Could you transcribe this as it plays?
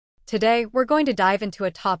Today, we're going to dive into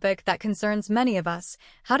a topic that concerns many of us: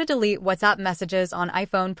 how to delete WhatsApp messages on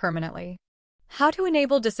iPhone permanently. How to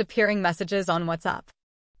enable disappearing messages on WhatsApp.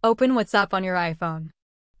 Open WhatsApp on your iPhone.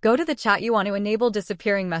 Go to the chat you want to enable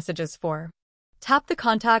disappearing messages for. Tap the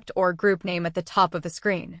contact or group name at the top of the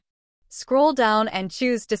screen. Scroll down and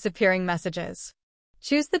choose Disappearing Messages.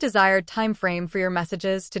 Choose the desired time frame for your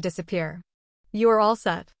messages to disappear. You are all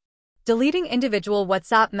set. Deleting individual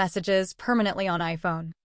WhatsApp messages permanently on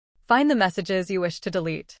iPhone. Find the messages you wish to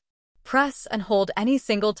delete. Press and hold any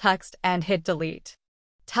single text and hit delete.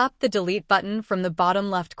 Tap the delete button from the bottom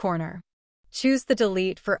left corner. Choose the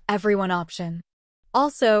delete for everyone option.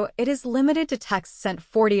 Also, it is limited to texts sent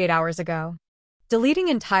 48 hours ago. Deleting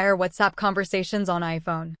entire WhatsApp conversations on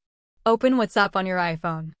iPhone. Open WhatsApp on your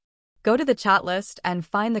iPhone. Go to the chat list and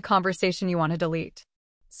find the conversation you want to delete.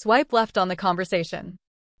 Swipe left on the conversation.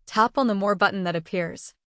 Tap on the More button that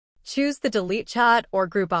appears. Choose the Delete Chat or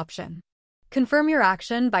Group option. Confirm your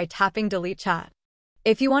action by tapping Delete Chat.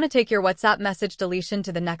 If you want to take your WhatsApp message deletion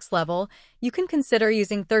to the next level, you can consider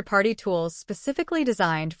using third-party tools specifically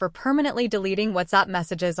designed for permanently deleting WhatsApp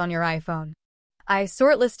messages on your iPhone. I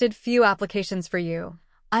shortlisted few applications for you: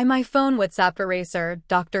 iMyFone WhatsApp Eraser,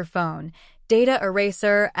 Dr. Phone, Data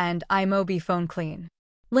Eraser, and iMobi Phone Clean.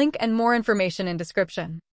 Link and more information in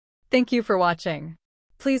description. Thank you for watching.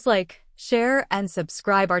 Please like, share, and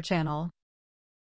subscribe our channel.